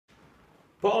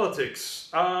Politics.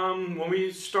 When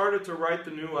we started to write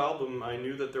the new album, I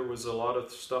knew that there was a lot of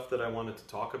stuff that I wanted to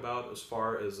talk about as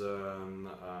far as the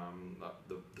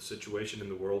situation in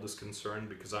the world is concerned,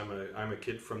 because I'm a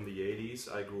kid from the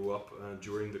 80s. I grew up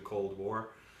during the Cold War.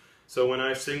 So when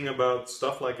I sing about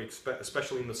stuff like,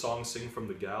 especially in the song Sing from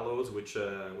the Gallows, which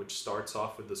starts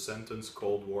off with the sentence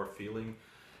Cold War feeling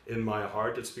in my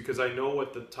heart, it's because I know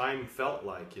what the time felt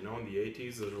like, you know, in the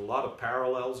 80s. There's a lot of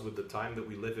parallels with the time that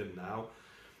we live in now.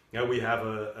 Now we have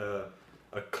a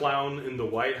clown in the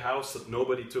White House that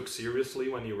nobody took seriously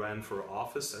when he ran for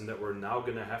office, and that we're now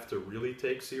going to have to really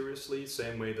take seriously,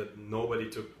 same way that nobody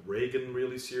took Reagan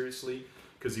really seriously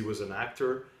because he was an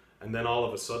actor, and then all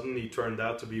of a sudden he turned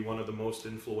out to be one of the most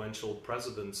influential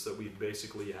presidents that we've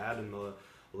basically had in the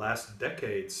last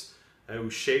decades, who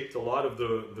shaped a lot of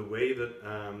the way that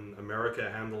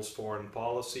America handles foreign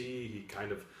policy. He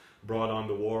kind of brought on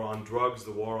the war on drugs,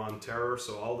 the war on terror,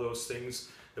 so all those things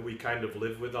that we kind of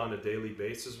live with on a daily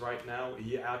basis right now.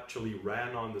 He actually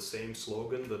ran on the same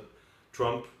slogan that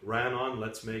Trump ran on,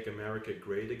 "Let's make America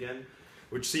great again,"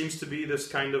 which seems to be this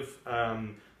kind of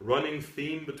running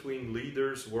theme between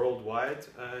leaders worldwide.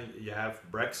 You have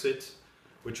Brexit,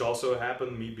 which also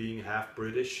happened. Me being half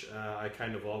British, I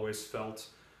kind of always felt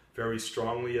very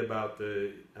strongly about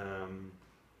the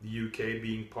UK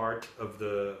being part of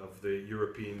the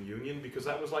European Union, because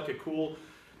that was like a cool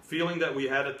feeling that we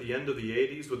had at the end of the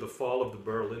 80s with the fall of the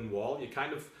Berlin Wall. You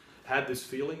kind of had this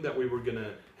feeling that we were going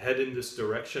to head in this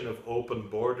direction of open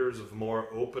borders, of more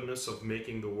openness, of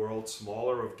making the world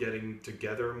smaller, of getting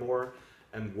together more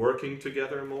and working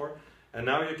together more. And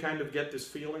now you kind of get this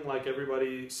feeling like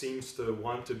everybody seems to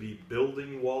want to be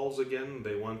building walls again.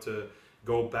 They want to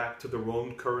go back to their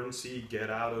own currency, get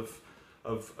out of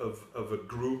a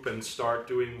group and start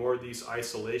doing more of these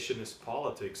isolationist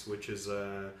politics, which is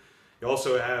you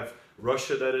also have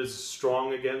Russia that is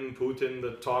strong again, Putin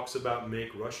that talks about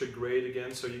make Russia great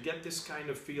again. So you get this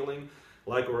kind of feeling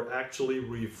like we're actually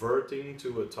reverting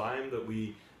to a time that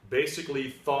we basically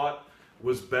thought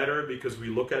was better because we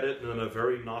look at it in a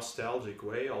very nostalgic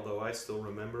way. Although I still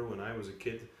remember when I was a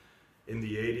kid in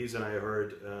the 80s and I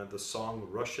heard the song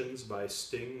Russians by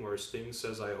Sting, where Sting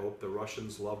says, "I hope the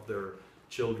Russians love their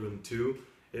children too."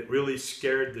 It really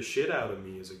scared the shit out of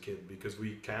me as a kid, because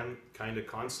we kind of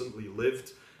constantly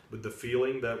lived with the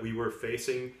feeling that we were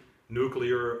facing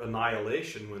nuclear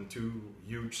annihilation when two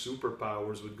huge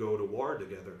superpowers would go to war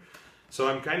together. So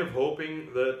I'm kind of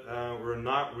hoping that we're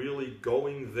not really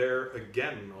going there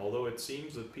again, although it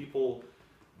seems that people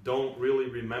don't really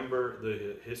remember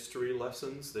the history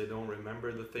lessons. They don't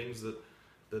remember the things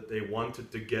that they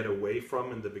wanted to get away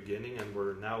from in the beginning, and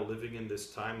we're now living in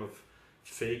this time of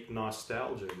fake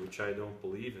nostalgia, which I don't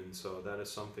believe in. So that is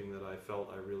something that I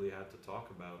felt I really had to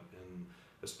talk about, and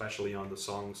especially on the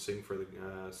song Sing from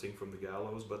the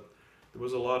Gallows. But there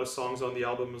was a lot of songs on the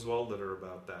album as well that are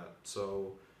about that.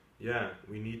 So yeah,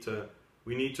 we need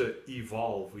to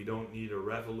evolve. We don't need a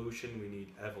revolution, we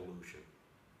need evolution.